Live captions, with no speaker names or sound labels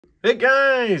Hey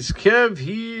guys, Kev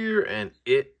here, and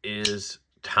it is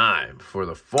time for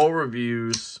the full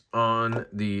reviews on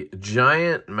the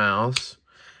Giant Mouse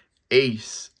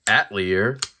Ace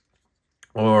Atelier,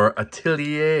 or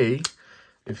Atelier,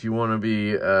 if you want to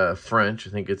be French. I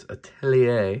think it's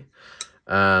Atelier.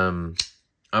 I'm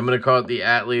going to call it the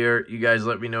Atelier. You guys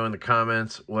let me know in the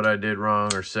comments what I did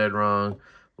wrong or said wrong.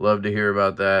 Love to hear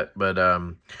about that. But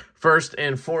first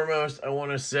and foremost, I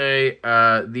want to say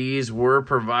these were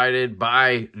provided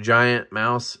by Giant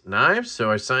Mouse Knives.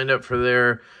 So I signed up for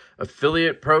their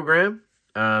affiliate program.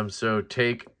 So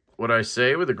take what I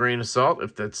say with a grain of salt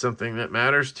if that's something that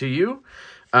matters to you.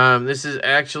 This is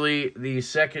actually the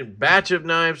second batch of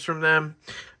knives from them.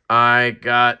 I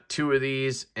got 2 of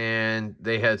these, and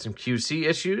they had some QC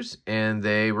issues, and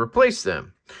they replaced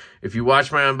them. If you watch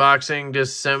my unboxing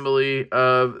disassembly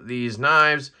of these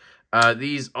knives,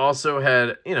 these also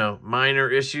had, minor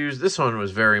issues. This one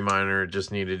was very minor. It just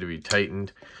needed to be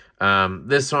tightened.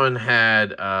 This one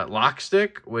had lock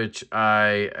stick, which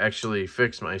I actually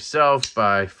fixed myself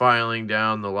by filing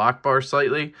down the lock bar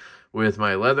slightly with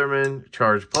my Leatherman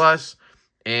Charge Plus.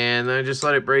 And then I just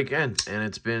let it break in, and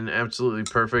it's been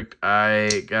absolutely perfect.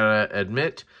 I gotta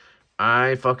admit,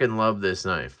 I fucking love this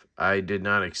knife. I did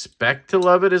not expect to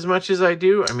love it as much as I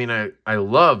do. I mean, I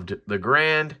loved the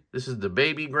Grand. This is the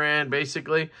baby Grand,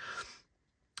 basically.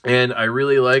 And I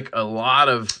really like a lot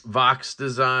of Vox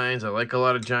designs. I like a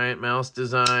lot of Giant Mouse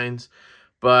designs.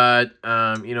 But,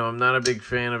 I'm not a big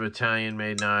fan of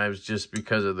Italian-made knives just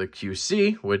because of the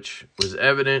QC, which was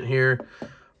evident here.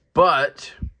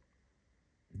 But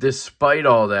despite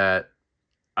all that,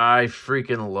 I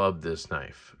freaking love this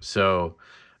knife. So,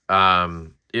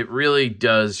 it really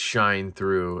does shine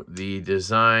through. The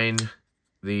design,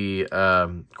 the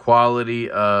quality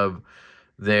of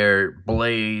their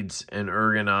blades and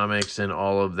ergonomics and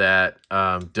all of that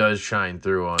does shine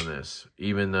through on this.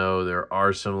 Even though there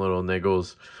are some little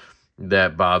niggles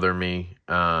that bother me,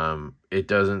 it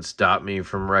doesn't stop me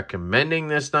from recommending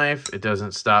this knife. It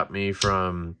doesn't stop me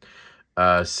from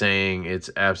saying it's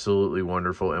absolutely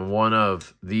wonderful and one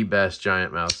of the best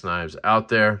Giant Mouse knives out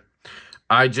there.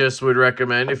 I just would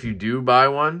recommend, if you do buy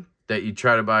one, that you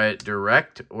try to buy it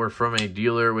direct or from a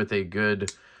dealer with a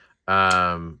good,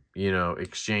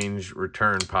 exchange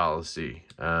return policy.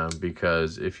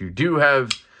 Because if you do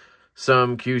have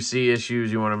some QC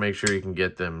issues, you want to make sure you can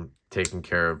get them taken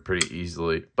care of pretty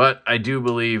easily. But I do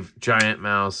believe Giant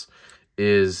Mouse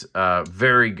is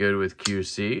very good with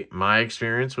QC. My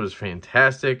experience was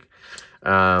fantastic.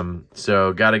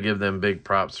 So got to give them big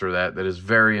props for that. That is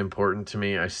very important to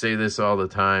me. I say this all the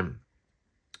time.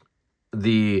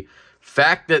 The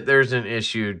fact that there's an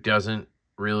issue doesn't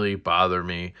really bother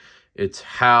me. It's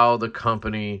how the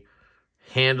company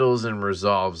handles and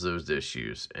resolves those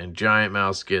issues. And Giant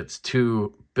Mouse gets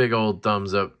 2 big old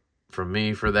thumbs up from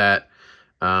me for that.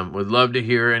 Would love to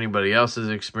hear anybody else's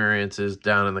experiences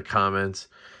down in the comments,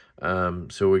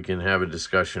 so we can have a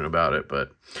discussion about it.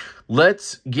 But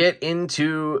let's get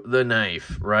into the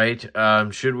knife, right?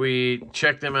 Should we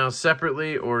check them out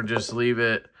separately or just leave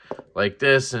it like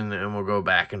this and we'll go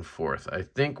back and forth? I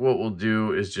think what we'll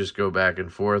do is just go back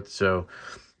and forth. So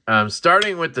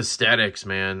starting with the aesthetics,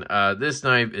 man, this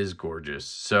knife is gorgeous.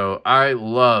 So I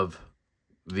love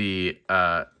the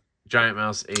Giant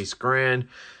Mouse Ace Grand.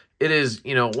 It is,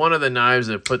 one of the knives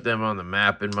that put them on the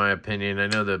map, in my opinion. I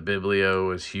know the Biblio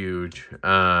was huge,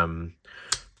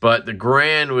 but the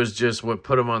Grand was just what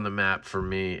put them on the map for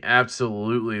me.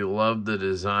 Absolutely loved the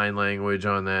design language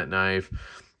on that knife,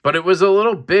 but it was a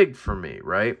little big for me,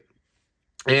 right?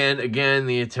 And again,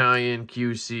 the Italian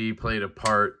QC played a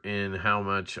part in how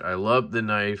much I loved the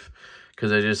knife,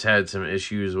 because I just had some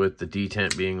issues with the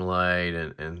detent being light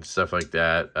and stuff like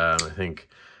that. I think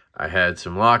I had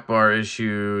some lock bar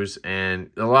issues, and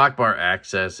the lock bar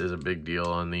access is a big deal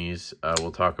on these.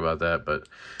 We'll talk about that, but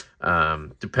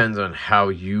depends on how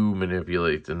you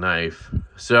manipulate the knife.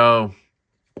 So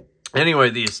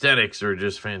anyway, the aesthetics are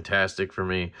just fantastic for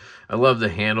me. I love the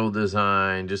handle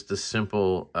design, just the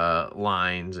simple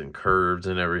lines and curves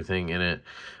and everything in it.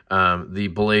 The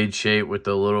blade shape with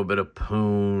the little bit of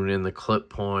poon and the clip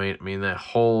point. I mean, that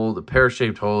hole, the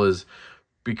pear-shaped hole, is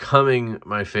becoming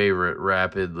my favorite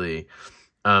rapidly.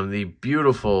 The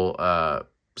beautiful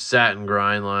satin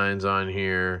grind lines on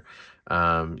here.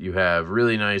 You have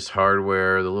really nice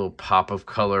hardware, the little pop of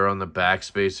color on the back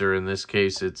spacer. In this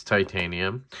case, it's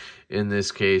titanium. In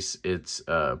this case, it's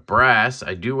brass.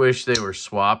 I do wish they were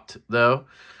swapped, though.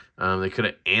 They could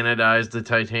have anodized the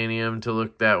titanium to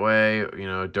look that way,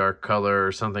 a dark color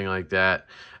or something like that.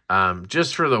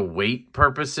 Just for the weight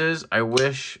purposes, I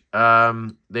wish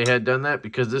they had done that,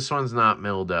 because this one's not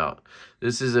milled out.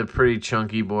 This is a pretty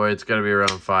chunky boy. It's got to be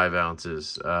around 5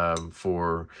 ounces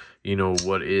for, you know,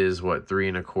 what is, 3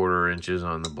 1/4 inches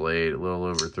on the blade, a little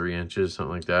over 3 inches,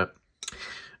 something like that.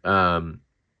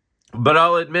 But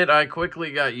I'll admit, I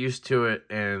quickly got used to it,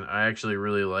 and I actually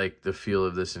really like the feel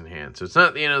of this in hand. So it's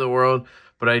not the end of the world,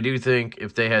 but I do think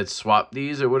if they had swapped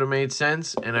these, it would have made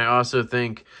sense. And I also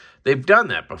think they've done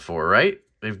that before, right?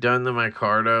 They've done the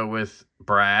micarta with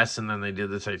brass, and then they did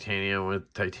the titanium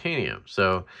with titanium.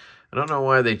 So I don't know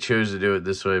why they chose to do it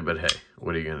this way, but hey,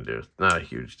 what are you going to do? It's not a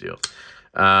huge deal.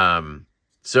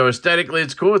 So aesthetically,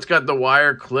 it's cool. It's got the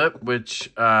wire clip, which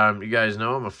you guys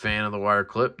know I'm a fan of the wire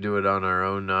clip. Do it on our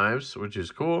own knives, which is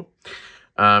cool.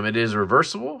 It is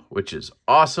reversible, which is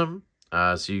awesome.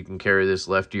 So you can carry this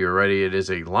lefty or righty. It is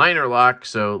a liner lock,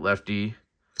 so lefty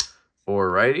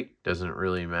or righty. Doesn't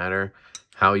really matter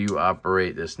how you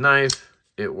operate this knife.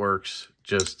 It works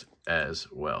just as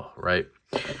well, right?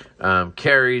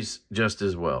 Carries just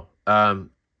as well.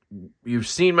 You've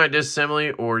seen my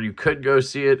disassembly, or you could go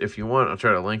see it if you want. I'll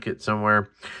try to link it somewhere.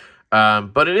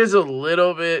 But it is a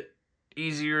little bit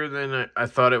easier than I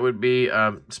thought it would be.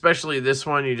 Especially this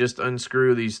one, you just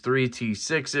unscrew these 3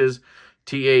 T6s,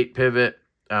 T8 pivot,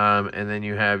 and then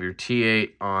you have your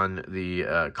T8 on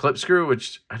the clip screw,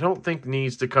 which I don't think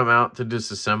needs to come out to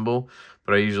disassemble,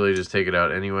 but I usually just take it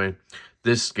out anyway.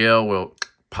 This scale will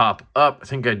pop up. I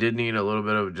think I did need a little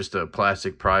bit of just a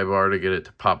plastic pry bar to get it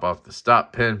to pop off the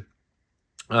stop pin.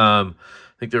 I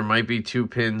think there might be 2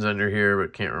 pins under here,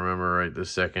 but can't remember right this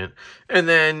second. And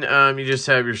then you just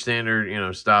have your standard, you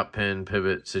know, stop pin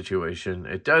pivot situation.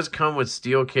 It does come with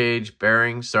steel cage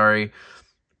bearings,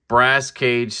 brass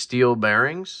cage steel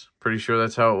bearings. Pretty sure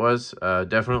that's how it was.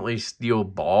 Definitely steel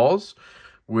balls,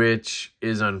 which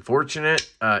is unfortunate.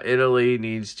 Italy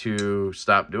needs to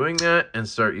stop doing that and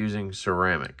start using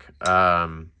ceramic.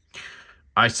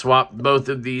 I swapped both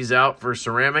of these out for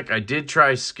ceramic. I did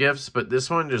try skiffs, but this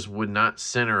one just would not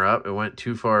center up. It went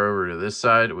too far over to this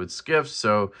side with skiffs,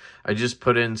 so I just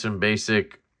put in some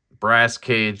basic brass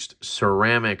caged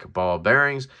ceramic ball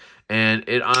bearings, and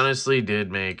it honestly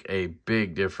did make a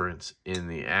big difference in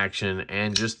the action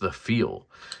and just the feel.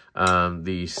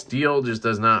 The steel just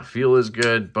does not feel as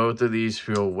good. Both of these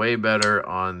feel way better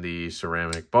on the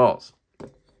ceramic balls.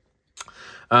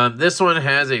 This one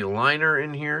has a liner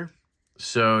in here.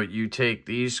 So you take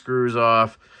these screws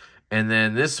off, and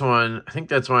then this one, I think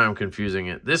that's why I'm confusing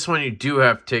it. This one, you do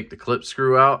have to take the clip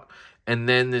screw out, and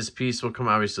then this piece will come,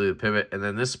 obviously the pivot, and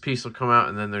then this piece will come out,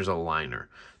 and then there's a liner.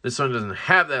 This one doesn't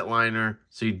have that liner,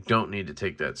 so you don't need to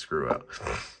take that screw out.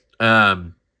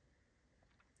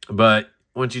 But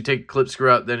once you take the clip screw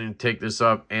out, then you take this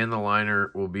off, and the liner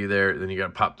will be there. Then you got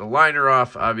to pop the liner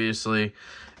off, obviously.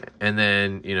 And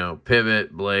then, you know,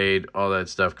 pivot, blade, all that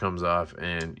stuff comes off,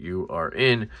 and you are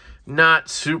in. Not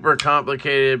super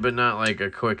complicated, but not like a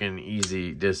quick and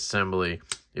easy disassembly.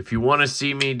 If you want to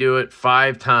see me do it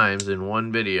 5 times in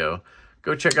one video,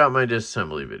 go check out my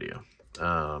disassembly video.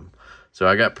 So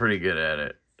I got pretty good at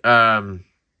it.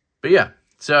 But yeah,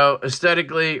 so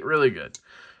aesthetically, really good.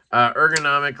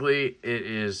 Ergonomically, it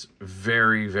is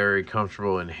very, very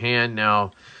comfortable in hand.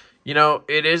 Now, you know,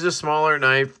 it is a smaller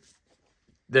knife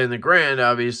than the Grand,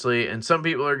 obviously, and some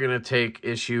people are going to take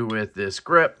issue with this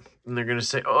grip, and they're going to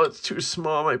say, oh, it's too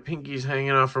small, my pinky's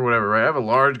hanging off or whatever, right? I have a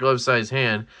large glove-sized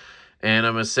hand, and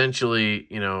I'm essentially,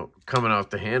 you know, coming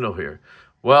off the handle here.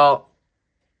 Well,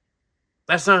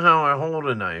 that's not how I hold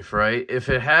a knife, right? If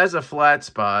it has a flat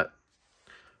spot,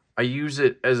 I use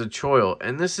it as a choil,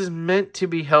 and this is meant to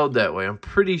be held that way. I'm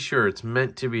pretty sure it's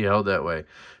meant to be held that way,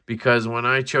 because when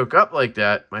I choke up like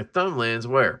that, my thumb lands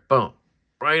where? Boom.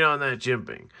 Right on that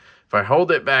jimping. If I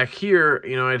hold it back here,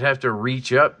 you know, I'd have to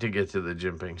reach up to get to the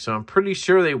jimping. So I'm pretty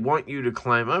sure they want you to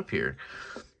climb up here.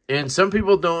 And some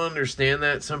people don't understand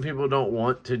that. Some people don't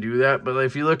want to do that. But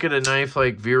if you look at a knife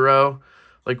like Vero,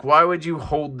 like, why would you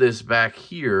hold this back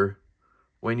here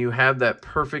when you have that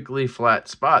perfectly flat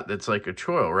spot that's like a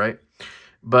choil, right?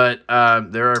 But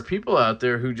there are people out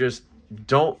there who just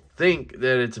don't think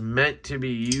that it's meant to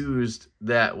be used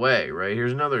that way, right?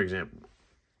 Here's another example.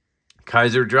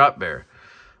 Kaiser drop bear.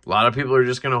 A lot of people are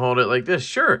just going to hold it like this.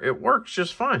 Sure, it works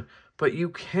just fine, but you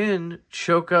can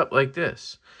choke up like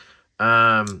this.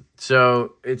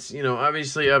 So it's, you know,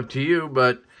 obviously up to you,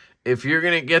 but if you're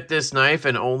going to get this knife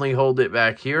and only hold it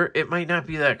back here, it might not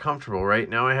be that comfortable, right?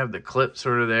 Now I have the clip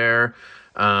sort of there.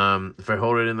 If I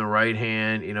hold it in the right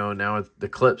hand, you know, now the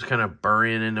clip's kind of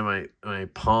burying into my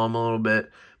palm a little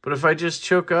bit. But if I just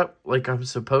choke up like I'm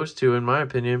supposed to, in my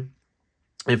opinion,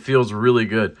 It feels really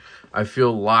good. I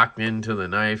feel locked into the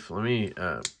knife. Let me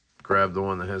grab the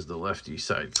one that has the lefty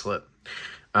side clip.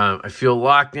 I feel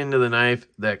locked into the knife.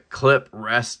 That clip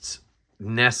rests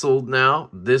nestled now.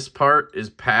 This part is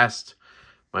past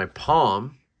my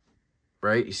palm,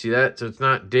 right? You see that? So it's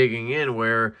not digging in,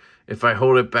 where if I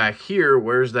hold it back here,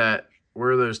 where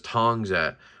are those tongs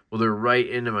at? Well, they're right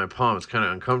into my palm. It's kind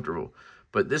of uncomfortable.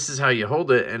 But this is how you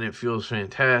hold it, and it feels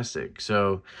fantastic.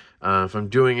 So if I'm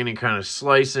doing any kind of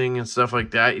slicing and stuff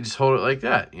like that, you just hold it like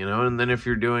that, you know? And then if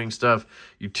you're doing stuff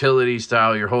utility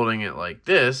style, you're holding it like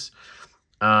this.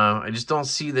 I just don't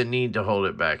see the need to hold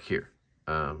it back here.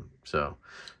 So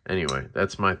anyway,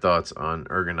 that's my thoughts on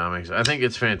ergonomics. I think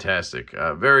it's fantastic.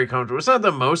 Very comfortable. It's not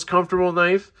the most comfortable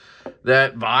knife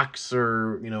that Vox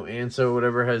or, you know, Anso,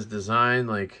 whatever, has designed.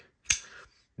 Like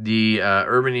the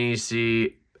Urban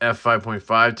EDC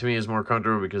F5.5 to me is more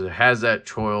comfortable because it has that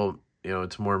choil. You know,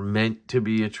 it's more meant to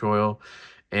be a choil.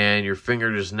 And your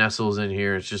finger just nestles in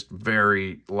here. It's just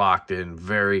very locked in,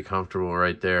 very comfortable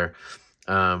right there.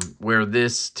 Where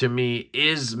this, to me,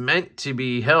 is meant to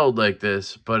be held like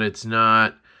this, but it's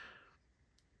not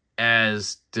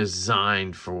as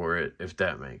designed for it, if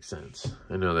that makes sense.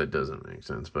 I know that doesn't make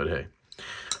sense, but hey.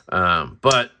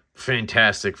 But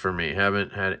fantastic for me.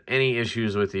 Haven't had any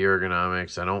issues with the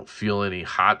ergonomics. I don't feel any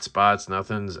hot spots.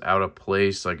 Nothing's out of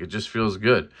place. Like, it just feels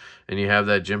good. And you have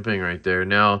that jimping right there.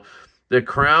 Now, the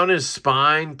crown is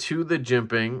spine to the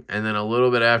jimping, and then a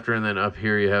little bit after, and then up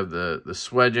here you have the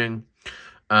swedging.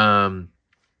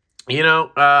 You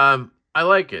know, I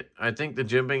like it. I think the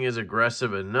jimping is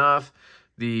aggressive enough.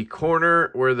 The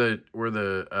corner where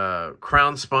the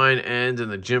crown spine ends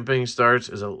and the jimping starts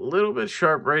is a little bit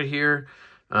sharp right here.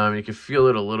 You can feel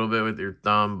it a little bit with your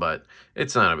thumb, but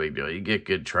it's not a big deal. You get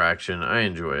good traction. I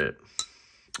enjoy it.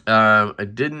 I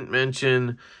didn't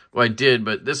mention, well, I did,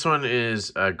 but this one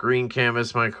is green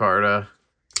canvas micarta,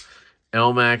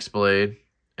 LMAX blade.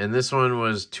 And this one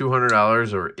was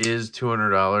 $200, or is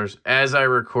 $200. As I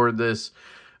record this,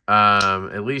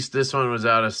 at least this one was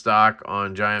out of stock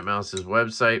on Giant Mouse's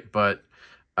website, but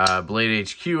Blade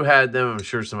HQ had them. I'm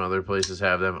sure some other places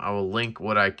have them. I will link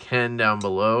what I can down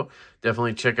below.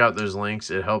 Definitely check out those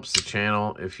links. It helps the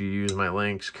channel if you use my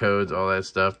links, codes, all that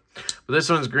stuff. But this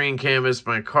one's green canvas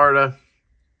micarta,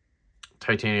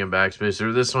 titanium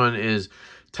backspacer. This one is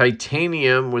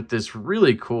titanium with this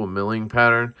really cool milling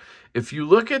pattern. If you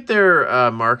look at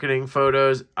their marketing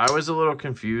photos, I was a little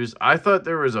confused. I thought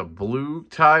there was a blue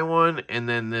tie one and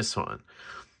then this one.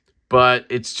 But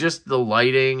it's just the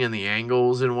lighting and the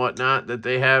angles and whatnot that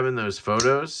they have in those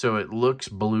photos. So it looks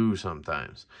blue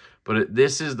sometimes. But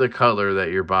this is the color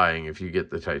that you're buying if you get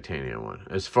the titanium one,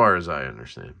 as far as I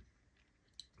understand.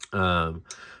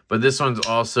 But this one's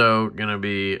also going to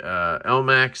be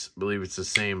LMAX. I believe it's the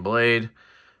same blade.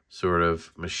 Sort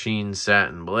of machine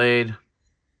satin blade.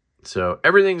 So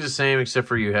everything's the same except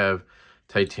for you have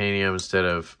titanium instead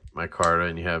of micarta,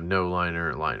 and you have no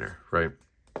liner, right?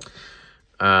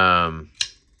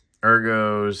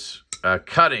 Ergos,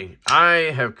 cutting.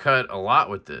 I have cut a lot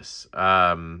with this.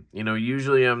 You know,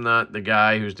 usually I'm not the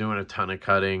guy who's doing a ton of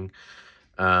cutting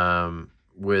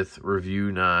with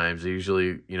review knives. I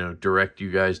usually, you know, direct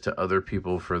you guys to other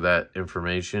people for that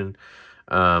information.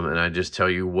 And I just tell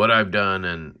you what I've done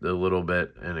and a little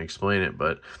bit and explain it.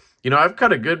 But you know, I've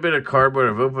cut a good bit of cardboard.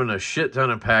 I've opened a shit ton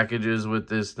of packages with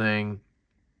this thing.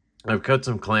 I've cut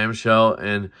some clamshell.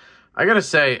 And I got to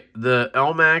say, the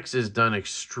LMAX is done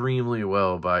extremely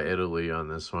well by Italy on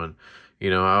this one. You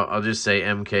know, I'll just say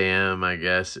MKM, I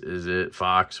guess. Is it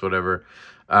Fox, whatever.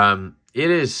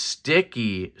 It is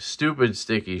sticky, stupid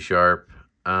sticky sharp.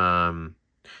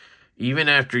 Even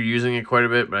after using it quite a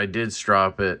bit, but I did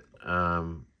strop it.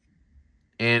 And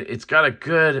it's got a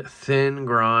good thin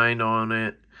grind on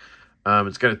it.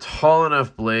 It's got a tall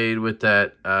enough blade with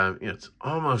that, you know, it's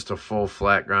almost a full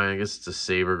flat grind. I guess it's a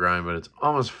saber grind, but it's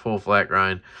almost full flat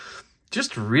grind.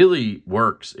 Just really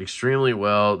works extremely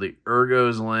well. The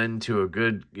ergos lend to a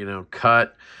good, you know,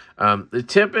 cut. The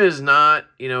tip is not,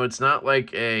 you know, it's not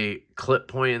like a clip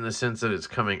point in the sense that it's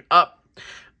coming up.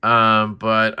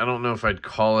 But I don't know if I'd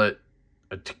call it,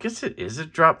 I guess it is a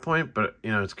drop point, but,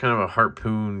 you know, it's kind of a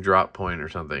harpoon drop point or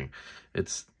something.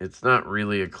 It's not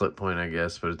really a clip point, I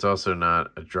guess, but it's also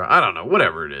not a drop. I don't know,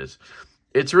 whatever it is.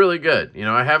 It's really good. You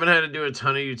know, I haven't had to do a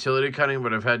ton of utility cutting,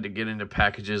 but I've had to get into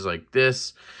packages like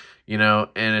this, you know,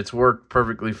 and it's worked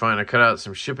perfectly fine. I cut out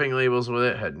some shipping labels with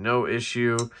it, had no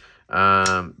issue,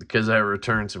 because I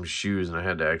returned some shoes and I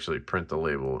had to actually print the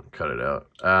label and cut it out.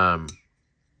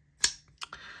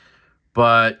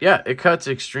 But yeah, it cuts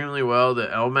extremely well. The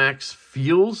LMAX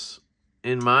feels,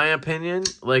 in my opinion,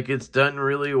 like it's done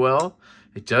really well.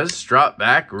 it does strap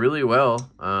back really well.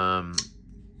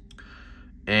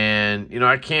 And, you know,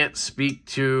 I can't speak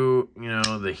to, you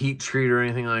know, the heat treat or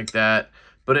anything like that,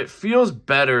 but it feels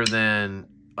better than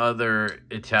other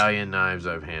Italian knives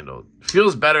I've handled. It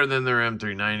feels better than their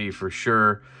M390 for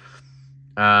sure.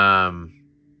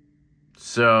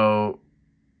 So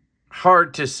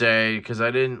hard to say because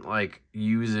I didn't like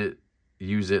use it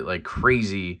like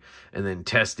crazy and then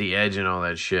test the edge and all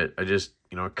that shit. I just,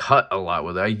 you know, cut a lot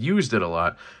with it. I used it a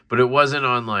lot, but it wasn't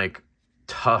on like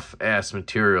tough ass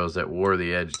materials that wore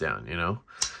the edge down, you know?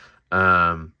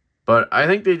 But I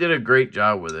think they did a great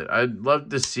job with it. I'd love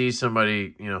to see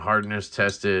somebody, you know, hardness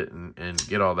test it and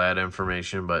get all that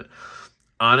information. But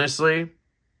honestly,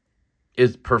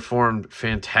 it performed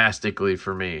fantastically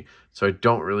for me. So I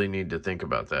don't really need to think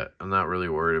about that. I'm not really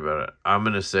worried about it. I'm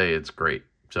going to say it's great.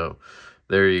 So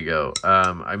there you go.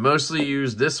 I mostly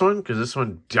used this one because this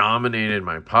one dominated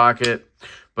my pocket.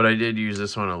 But I did use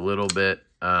this one a little bit.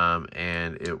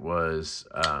 And it was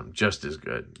just as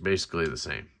good. Basically the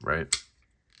same, right?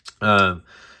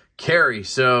 Carry.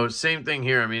 So same thing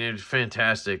here. I mean, it's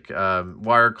fantastic.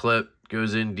 Wire clip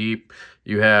goes in deep.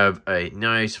 You have a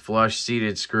nice flush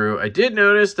seated screw. I did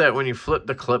notice that when you flip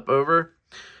the clip over,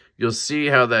 you'll see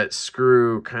how that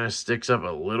screw kind of sticks up a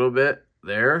little bit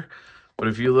there. But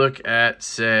if you look at,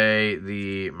 say,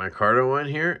 the micarta one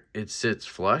here, it sits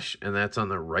flush, and that's on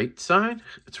the right side.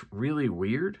 It's really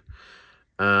weird.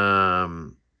 So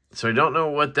I don't know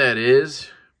what that is,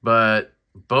 but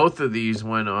both of these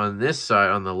went on this side,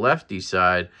 on the lefty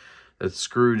side, that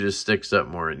screw just sticks up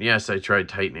more. And yes, I tried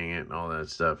tightening it and all that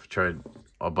stuff. Tried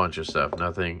a bunch of stuff.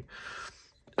 Nothing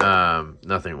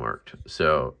worked.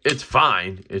 So it's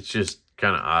fine. It's just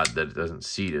kind of odd that it doesn't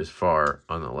seat as far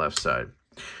on the left side.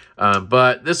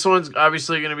 But this one's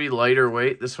obviously going to be lighter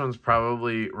weight. This one's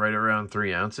probably right around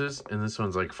 3 ounces, and this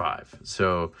one's like 5.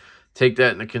 So take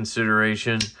that into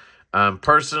consideration.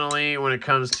 Personally, when it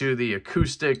comes to the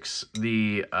acoustics,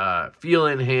 the feel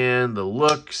in hand, the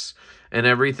looks, and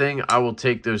everything, I will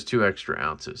take those 2 extra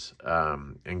ounces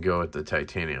and go with the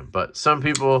titanium. But some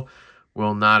people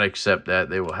will not accept that.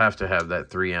 They will have to have that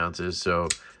 3 ounces. So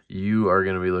you are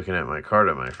going to be looking at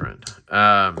micarta, my friend.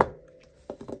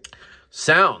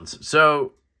 Sounds.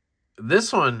 So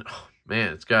this one, oh,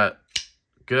 man, it's got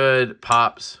good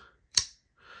pops.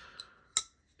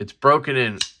 It's broken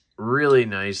in really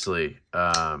nicely.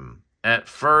 At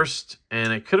first,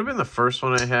 and it could have been the first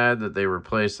one I had that they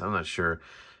replaced, I'm not sure.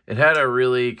 It had a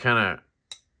really kind of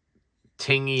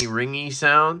tingy, ringy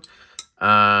sound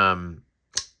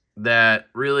that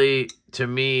really, to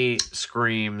me,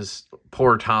 screams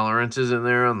poor tolerances in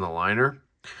there on the liner.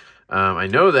 I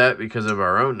know that because of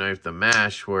our own knife, the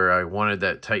Mash, where I wanted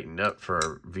that tightened up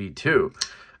for V2.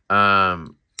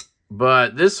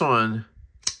 But this one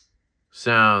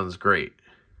sounds great.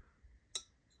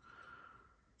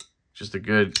 Just a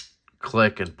good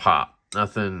click and pop.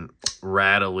 Nothing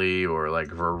rattly or like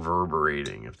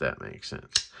reverberating, if that makes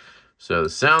sense. So the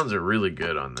sounds are really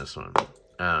good on this one.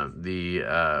 The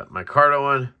micarta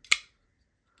one,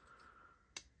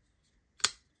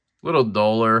 little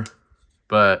duller,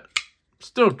 but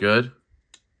still good.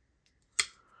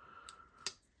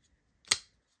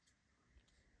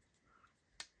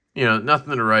 You know,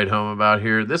 nothing to write home about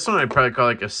here. This one I'd probably call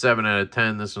like a 7 out of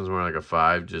 10. This one's more like a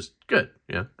 5. Just good.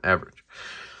 Yeah, average.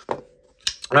 All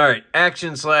right,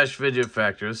 action / fidget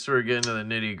factor. Let's sort of get into the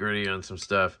nitty gritty on some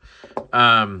stuff.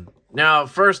 Now,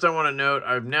 first I want to note,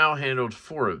 I've now handled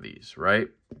 4 of these, right?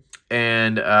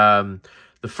 And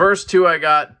the first 2 I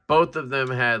got, both of them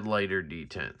had lighter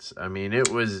detents. I mean, it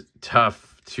was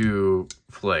tough to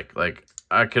flick. Like,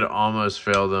 I could almost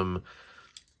fail them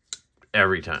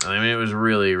every time. I mean, it was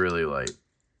really, really light.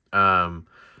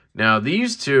 Now,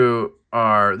 these 2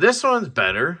 are... This one's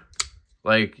better.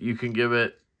 Like, you can give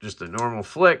it just a normal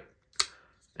flick,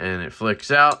 and it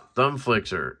flicks out. Thumb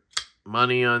flicks are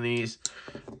money on these.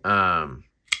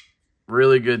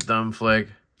 Really good thumb flick.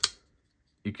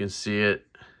 You can see it.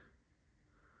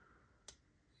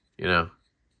 You know,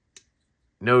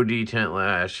 no detent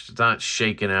lash. It's not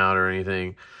shaking out or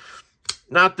anything.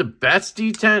 Not the best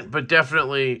detent, but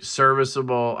definitely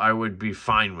serviceable. I would be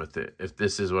fine with it if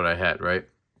this is what I had, right?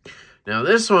 Now,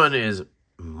 this one is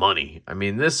money. I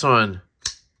mean, this one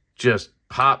just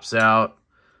pops out,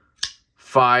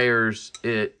 fires.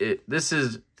 This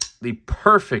is the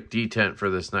perfect detent for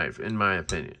this knife, in my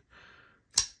opinion.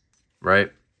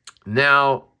 Right?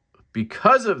 Now,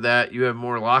 because of that, you have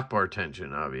more lock bar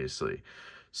tension, obviously.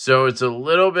 So it's a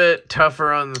little bit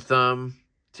tougher on the thumb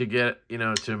to get, you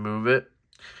know, to move it.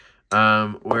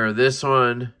 Where this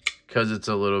one, because it's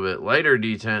a little bit lighter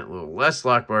detent, a little less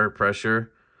lock bar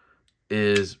pressure,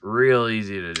 is real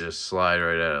easy to just slide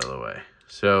right out of the way.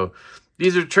 So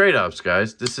these are trade-offs,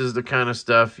 guys. This is the kind of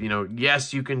stuff, you know,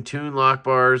 yes, you can tune lock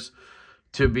bars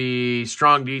to be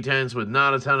strong detents with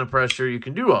not a ton of pressure. You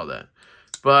can do all that.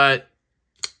 But,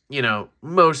 you know,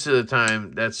 most of the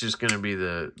time, that's just going to be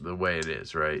the way it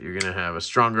is, right? You're going to have a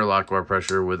stronger lock bar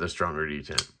pressure with a stronger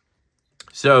detent.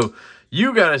 So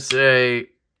you got to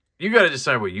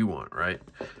decide what you want, right?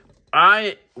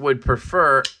 I would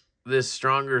prefer this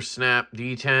stronger snap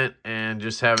detent and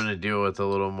just having to deal with a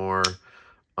little more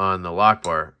on the lock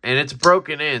bar. And it's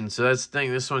broken in, so that's the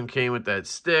thing. This one came with that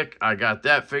stick. I got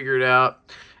that figured out.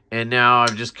 And now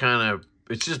I've just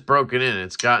it's just broken in.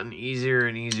 It's gotten easier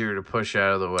and easier to push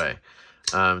out of the way.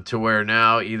 To where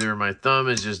now either my thumb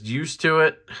is just used to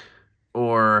it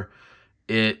or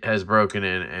it has broken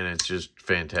in and it's just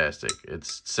fantastic.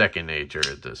 It's second nature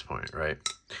at this point, right?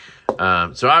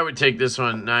 So I would take this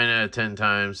one 9 out of 10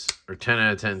 times or 10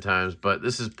 out of 10 times, but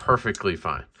this is perfectly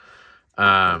fine.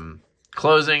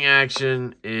 Closing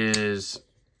action is,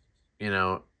 you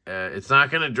know, it's not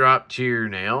going to drop to your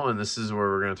nail, and this is where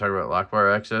we're going to talk about lock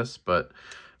bar access, but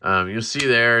you'll see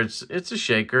there it's a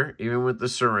shaker. Even with the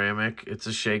ceramic, it's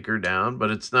a shaker down,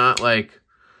 but it's not like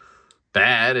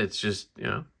bad. It's just, you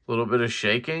know, a little bit of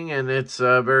shaking, and it's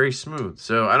very smooth.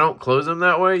 So I don't close them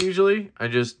that way usually. I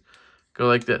just go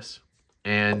like this.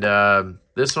 And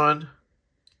this one,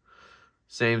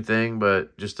 same thing,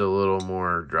 but just a little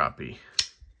more droppy.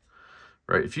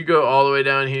 Right? If you go all the way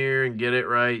down here and get it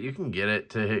right, you can get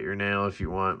it to hit your nail if you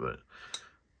want, but,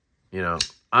 you know,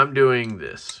 I'm doing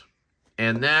this.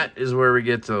 And that is where we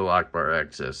get to the lock bar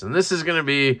access. And this is going to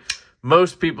be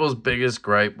most people's biggest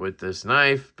gripe with this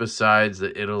knife, besides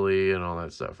the Italy and all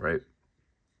that stuff, right?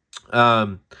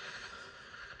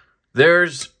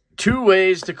 There's two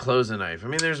ways to close a knife. I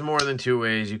mean, there's more than two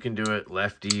ways. You can do it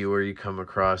lefty, where you come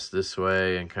across this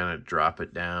way and kind of drop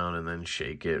it down and then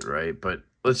shake it, right? But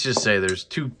let's just say there's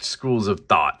two schools of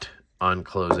thought on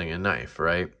closing a knife,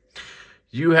 right?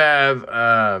 You have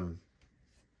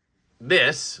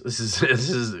this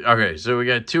is okay, so we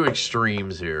got two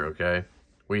extremes here, okay?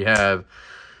 We have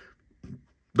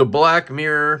the black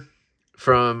mirror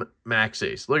from Max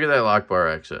Ace. Look at that lock bar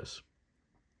access.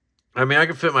 I mean, I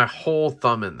can fit my whole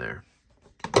thumb in there.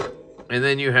 And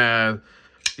then you have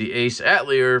the Ace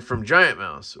Atelier from Giant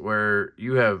Mouse, where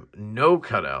you have no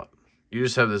cutout. You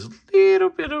just have this little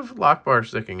bit of lock bar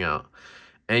sticking out.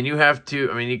 And you have to,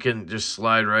 I mean, you can just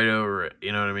slide right over it.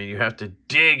 You know what I mean? You have to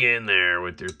dig in there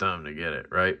with your thumb to get it,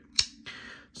 right?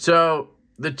 So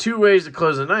the two ways to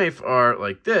close a knife are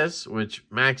like this, which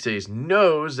Max Ace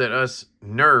knows that us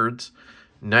nerds,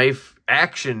 knife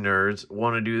action nerds,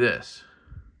 want to do this.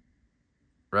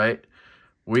 Right?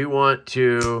 We want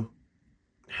to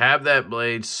have that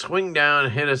blade swing down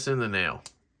and hit us in the nail.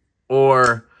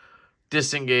 Or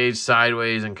disengage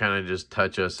sideways and kind of just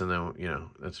touch us, and then, you know,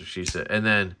 that's what she said. And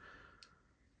then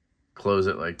close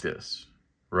it like this.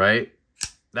 Right?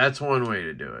 That's one way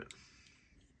to do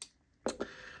it.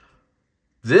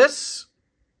 This,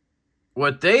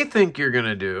 what they think you're going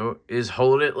to do is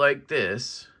hold it like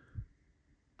this,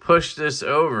 push this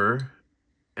over,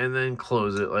 and then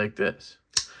close it like this.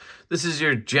 This is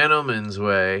your gentleman's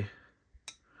way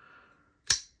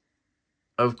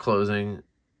of closing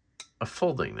a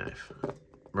folding knife,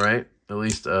 right? At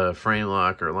least a frame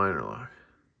lock or liner lock,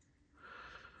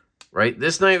 right?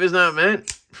 This knife is not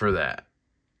meant for that.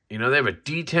 You know, they have a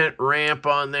detent ramp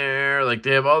on there. Like,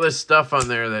 they have all this stuff on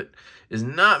there that is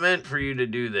not meant for you to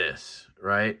do this,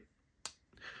 right?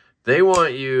 They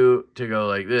want you to go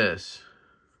like this,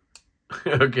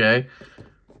 okay?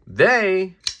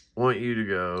 They want you to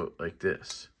go like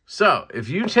this. So if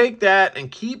you take that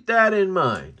and keep that in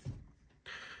mind,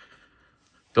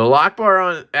 the lock bar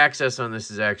on access on this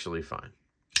is actually fine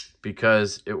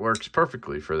because it works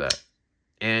perfectly for that.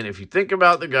 And if you think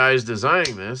about the guys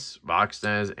designing this,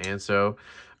 Voxnaz, Anso,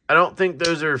 I don't think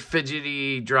those are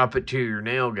fidgety, drop it to your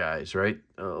nail guys, right?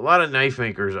 A lot of knife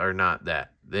makers are not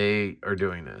that. They are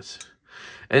doing this.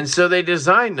 And so they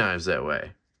design knives that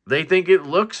way. They think it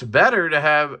looks better to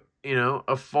have, you know,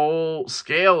 a full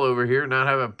scale over here, not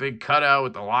have a big cutout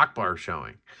with the lock bar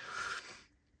showing.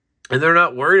 And they're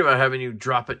not worried about having you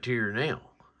drop it to your nail.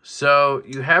 So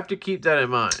you have to keep that in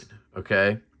mind,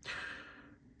 okay?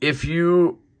 If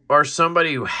you are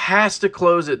somebody who has to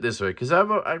close it this way, because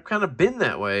I've kind of been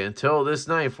that way until this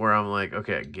knife where I'm like,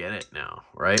 okay, I get it now,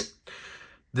 right?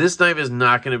 This knife is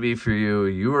not going to be for you.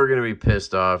 You are going to be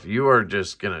pissed off. You are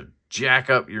just going to jack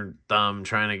up your thumb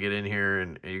trying to get in here,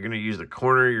 and you're going to use the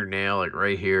corner of your nail, like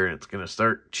right here, and it's going to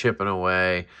start chipping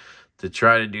away to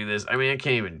try to do this. I mean, I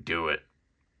can't even do it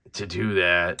to do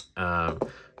that.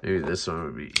 Maybe this one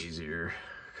would be easier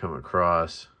to come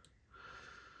across.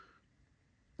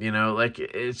 You know, like,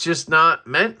 it's just not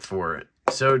meant for it.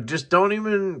 So just don't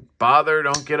even bother.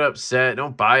 Don't get upset.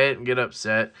 Don't buy it and get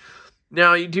upset.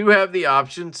 Now, you do have the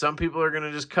option. Some people are going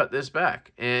to just cut this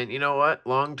back. And you know what?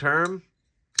 Long term,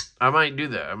 I might do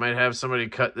that. I might have somebody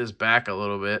cut this back a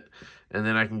little bit, and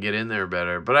then I can get in there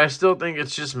better. But I still think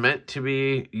it's just meant to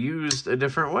be used a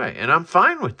different way. And I'm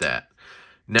fine with that.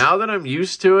 Now that I'm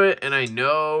used to it, and I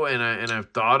know, and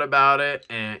I've thought about it,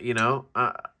 and, you know,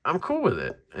 I'm cool with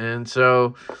it. And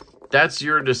so that's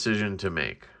your decision to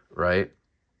make, right?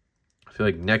 I feel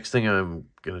like next thing I'm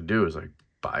going to do is, like,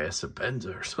 buy a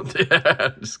Sabenza or something.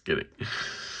 Just kidding.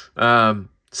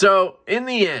 So, in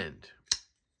the end,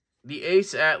 the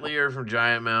Ace Atelier from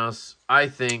Giant Mouse, I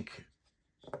think,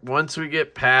 once we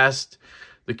get past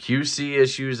the QC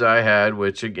issues I had,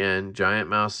 which, again, Giant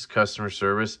Mouse's customer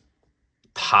service,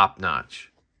 top notch.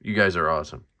 You guys are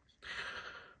awesome.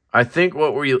 I think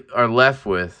what we are left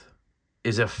with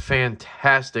is a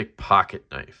fantastic pocket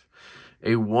knife.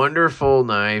 A wonderful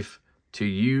knife to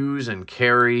use and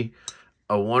carry.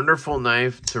 A wonderful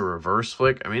knife to reverse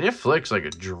flick. I mean, it flicks like a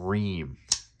dream.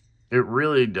 It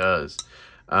really does.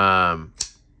 Pow!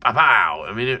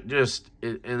 I mean,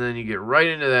 and then you get right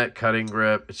into that cutting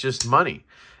grip. It's just money.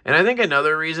 And I think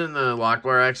another reason the lock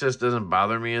bar access doesn't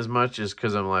bother me as much is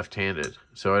because I'm left-handed.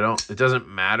 So it doesn't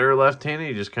matter left-handed.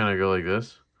 You just kind of go like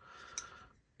this.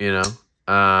 You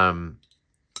know?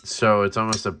 So it's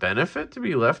almost a benefit to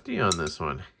be lefty on this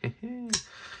one.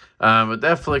 But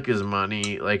that flick is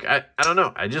money. Like, I don't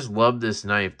know. I just love this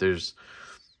knife. There's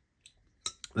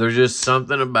just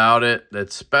something about it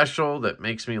that's special that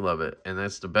makes me love it. And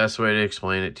that's the best way to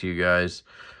explain it to you guys.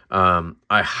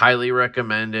 I highly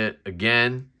recommend it.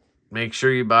 Again, make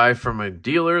sure you buy from a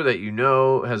dealer that you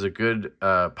know has a good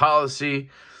policy.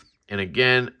 And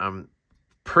again, I'm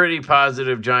pretty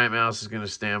positive Giant Mouse is going to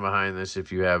stand behind this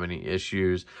if you have any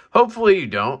issues. Hopefully you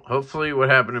don't. Hopefully what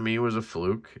happened to me was a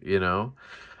fluke, you know.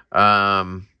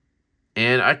 And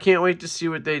I can't wait to see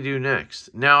what they do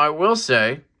next. Now, I will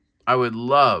say, I would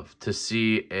love to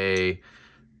see a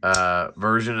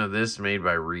version of this made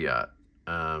by Riot.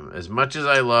 As much as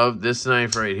I love this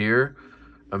knife right here,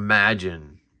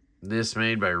 imagine this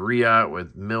made by Riot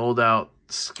with milled out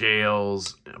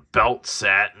scales, belt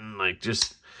satin, like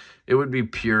just, it would be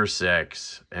pure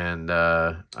sex. And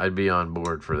I'd be on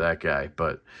board for that guy.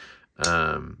 But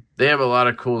they have a lot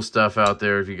of cool stuff out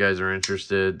there if you guys are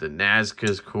interested. The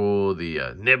Nazca's cool.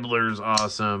 The Nibbler's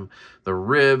awesome. The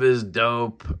Rib is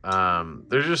dope.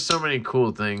 There's just so many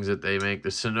cool things that they make.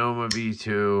 The Sonoma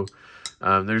V2.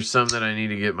 There's some that I need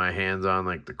to get my hands on,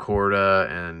 like the Corda.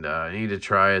 And I need to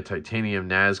try a titanium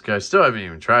Nazca. I still haven't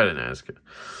even tried a Nazca.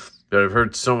 But I've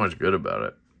heard so much good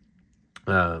about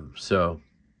it. So,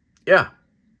 yeah.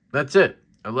 That's it.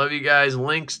 I love you guys.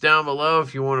 Links down below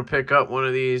if you want to pick up one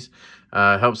of these.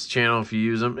 Helps the channel if you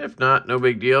use them. If not, no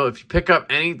big deal. If you pick up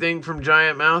anything from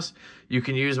Giant Mouse, you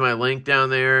can use my link down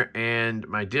there, and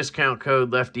my discount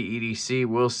code LeftyEDC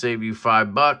will save you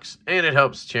 $5, and it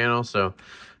helps the channel. So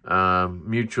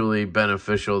mutually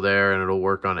beneficial there, and it'll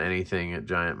work on anything at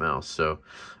Giant Mouse. So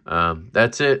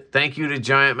that's it. Thank you to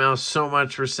Giant Mouse so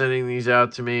much for sending these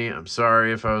out to me. I'm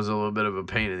sorry if I was a little bit of a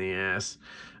pain in the ass.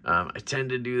 I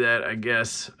tend to do that, I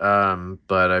guess,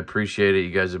 but I appreciate it. You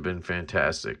guys have been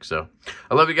fantastic. So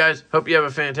I love you guys. Hope you have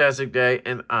a fantastic day,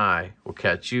 and I will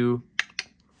catch you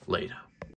later.